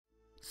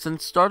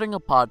Since starting a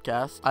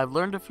podcast, I've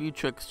learned a few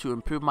tricks to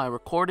improve my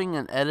recording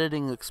and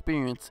editing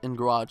experience in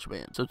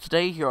GarageBand. So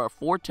today, here are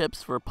 4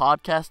 tips for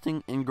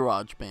podcasting in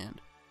GarageBand.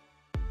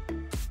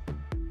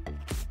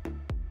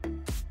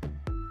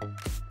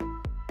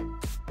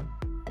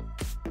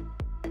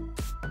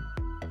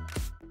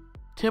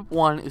 Tip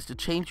 1 is to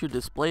change your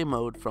display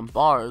mode from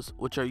bars,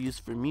 which are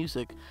used for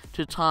music,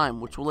 to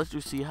time, which will let you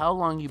see how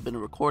long you've been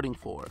recording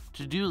for.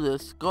 To do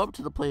this, go up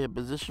to the play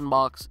position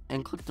box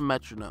and click the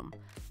metronome,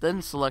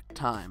 then select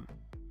time.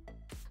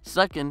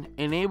 Second,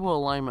 enable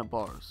alignment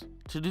bars.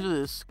 To do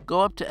this,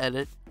 go up to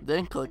edit,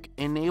 then click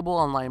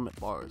enable alignment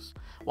bars.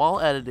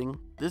 While editing,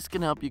 this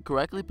can help you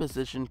correctly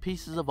position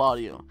pieces of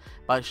audio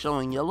by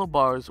showing yellow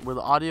bars where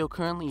the audio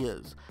currently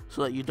is,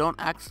 so that you don't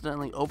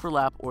accidentally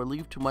overlap or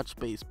leave too much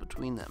space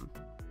between them.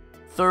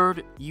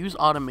 Third, use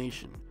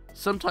automation.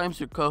 Sometimes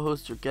your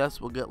co-hosts or guests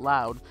will get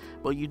loud,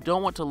 but you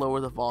don't want to lower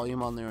the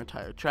volume on their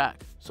entire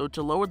track. So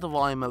to lower the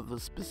volume of a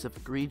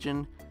specific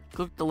region,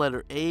 click the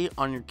letter A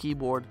on your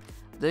keyboard,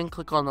 then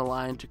click on the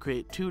line to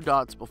create 2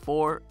 dots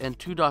before and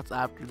 2 dots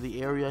after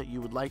the area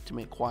you would like to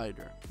make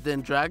quieter.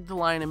 Then drag the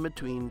line in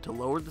between to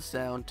lower the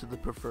sound to the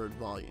preferred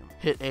volume.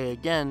 Hit A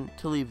again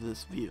to leave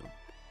this view.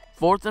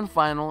 Fourth and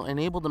final,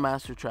 enable the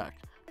master track.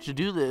 To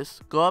do this,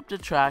 go up to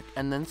track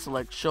and then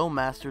select show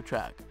master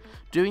track.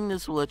 Doing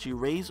this will let you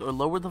raise or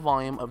lower the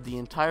volume of the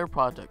entire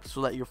project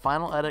so that your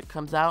final edit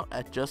comes out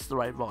at just the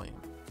right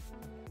volume.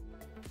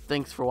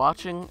 Thanks for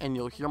watching, and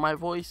you'll hear my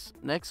voice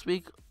next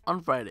week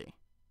on Friday.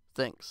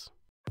 Thanks.